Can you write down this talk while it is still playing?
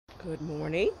Good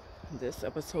morning. This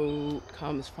episode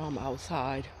comes from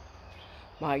outside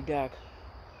my deck.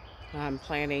 I'm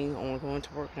planning on going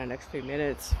to work in the next few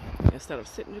minutes. Instead of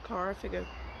sitting in the car, I figured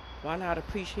why not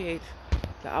appreciate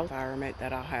the environment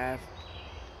that I have.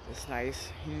 This nice,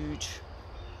 huge,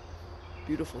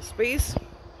 beautiful space.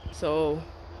 So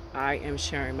I am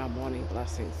sharing my morning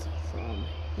blessings from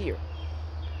here.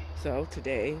 So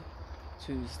today,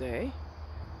 Tuesday,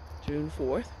 June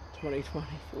 4th,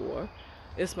 2024,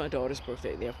 it's my daughter's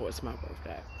birthday, therefore it's my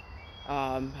birthday.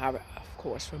 I, of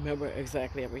course, remember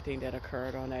exactly everything that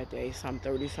occurred on that day, some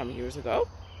 30 some years ago.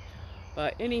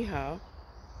 But anyhow,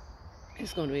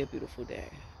 it's going to be a beautiful day.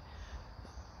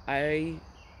 I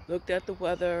looked at the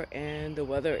weather, and the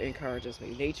weather encourages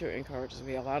me. Nature encourages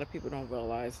me. A lot of people don't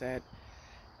realize that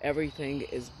everything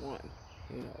is one.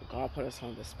 God put us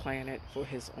on this planet for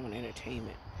His own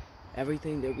entertainment.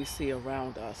 Everything that we see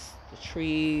around us, the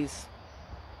trees,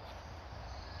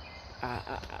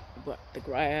 but the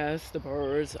grass, the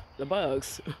birds, the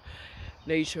bugs,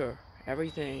 nature,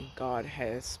 everything God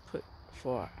has put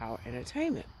for our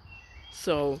entertainment.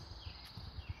 So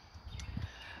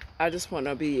I just want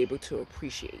to be able to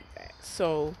appreciate that.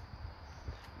 So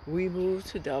we moved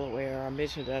to Delaware. I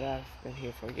mentioned that I've been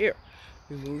here for a year.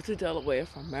 We moved to Delaware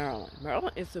from Maryland.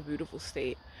 Maryland is a beautiful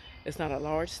state. It's not a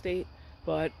large state,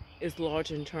 but it's large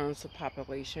in terms of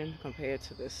population compared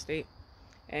to this state.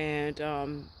 And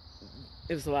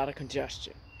it was a lot of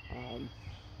congestion.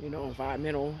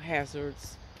 Environmental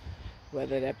hazards,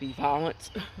 whether that be violence,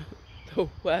 the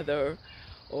weather,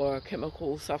 or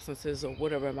chemical substances, or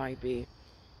whatever it might be.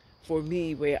 For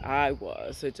me, where I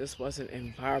was, it just wasn't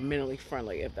environmentally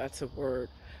friendly, if that's a word.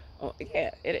 Oh,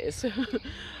 yeah, it is.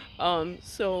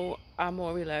 So I'm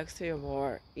more relaxed here,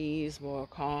 more ease, more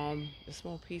calm. It's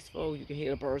more peaceful. You can hear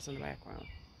the birds in the background.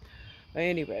 But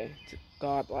anyway,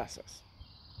 God bless us.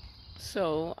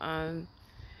 So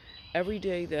every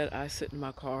day that I sit in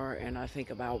my car and I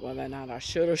think about whether or not I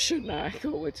should or should not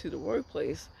go into the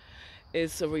workplace,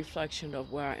 it's a reflection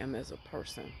of where I am as a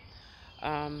person.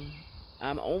 Um,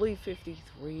 I'm only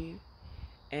 53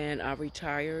 and I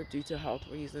retired due to health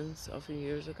reasons a few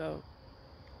years ago.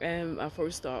 And my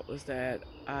first thought was that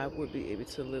I would be able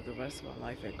to live the rest of my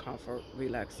life in comfort,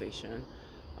 relaxation.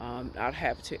 Not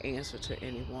have to answer to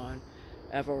anyone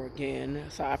ever again,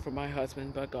 aside from my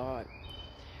husband, but God.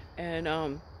 And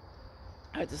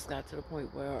I just got to the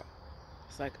point where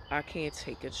it's like I can't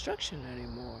take instruction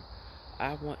anymore.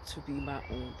 I want to be my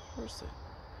own person.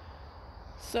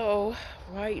 So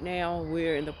right now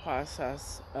we're in the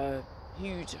process, a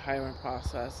huge hiring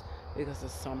process because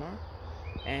it's summer,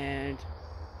 and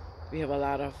we have a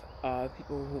lot of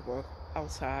people who work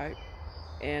outside,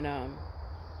 and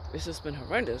it's just been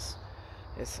horrendous.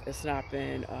 It's not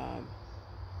been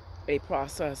a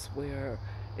process where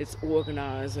it's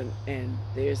organized and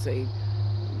there's a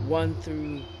 1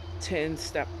 through 10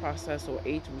 step process or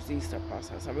A through Z step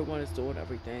process. Everyone is doing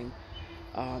everything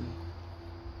um,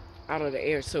 out of the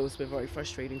air, so it's been very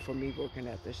frustrating for me working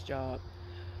at this job.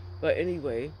 But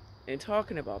anyway, in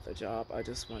talking about the job, I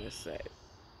just want to say,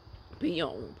 be your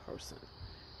own person,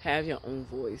 have your own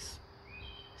voice,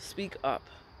 speak up,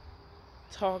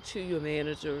 talk to your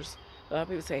managers. A lot of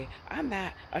people say, I'm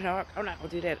not going to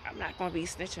do that. I'm not going to be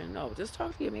snitching. No, just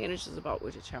talk to your managers about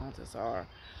what your challenges are.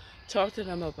 Talk to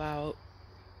them about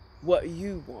what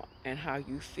you want and how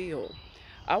you feel.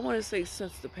 I want to say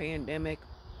since the pandemic,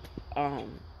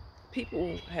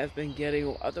 people have been getting,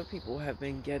 or other people have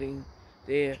been getting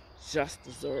their just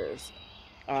deserves.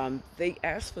 They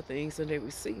ask for things and they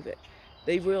receive it.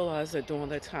 They realized that during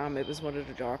that time it was one of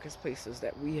the darkest places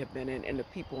that we have been in, and the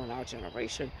people in our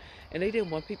generation, and they didn't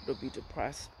want people to be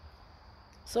depressed.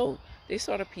 So they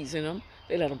started appeasing them.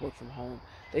 They let them work from home.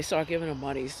 They started giving them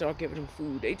money, started giving them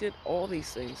food. They did all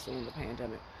these things during the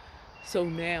pandemic. So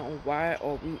now, why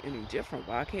are we any different?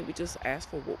 Why can't we just ask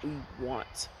for what we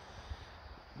want,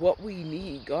 what we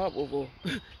need? God will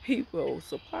He will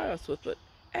supply us with it.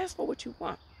 Ask for what you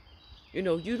want. You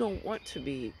don't want to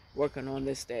be working on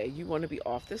this day. You want to be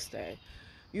off this day.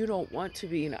 You don't want to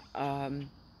be in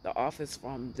the office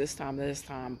from this time to this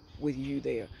time with you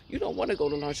there. You don't want to go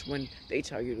to lunch when they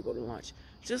tell you to go to lunch.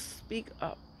 Just speak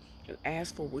up and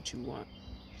ask for what you want.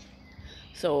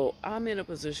 So I'm in a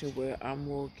position where I'm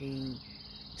working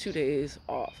 2 days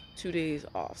off, 2 days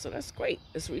off. So that's great.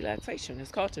 It's relaxation.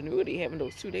 It's continuity, having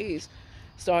those 2 days,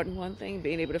 starting one thing,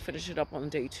 being able to finish it up on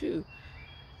day two.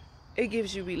 It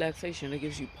gives you relaxation. It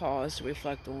gives you pause to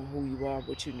reflect on who you are,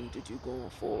 what you need to do going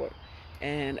forward.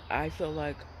 And I feel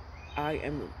like I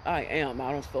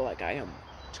don't feel like I am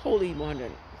totally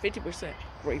 150%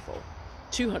 grateful,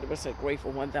 200%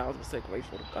 grateful, 1000%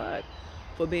 grateful to God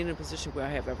for being in a position where I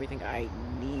have everything I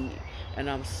need. And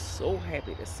I'm so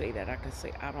happy to say that I can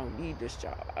say, I don't need this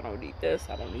job. I don't need this.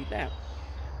 I don't need that.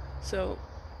 So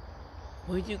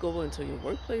when you go into your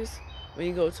workplace, when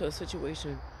you go to a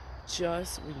situation,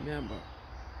 just remember,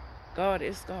 God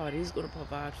is God. He's going to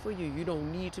provide for you. You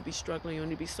don't need to be struggling. You don't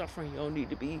need to be suffering. You don't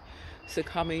need to be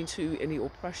succumbing to any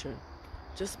oppression.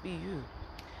 Just be you.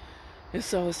 And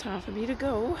so it's time for me to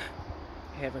go.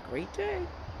 Have a great day.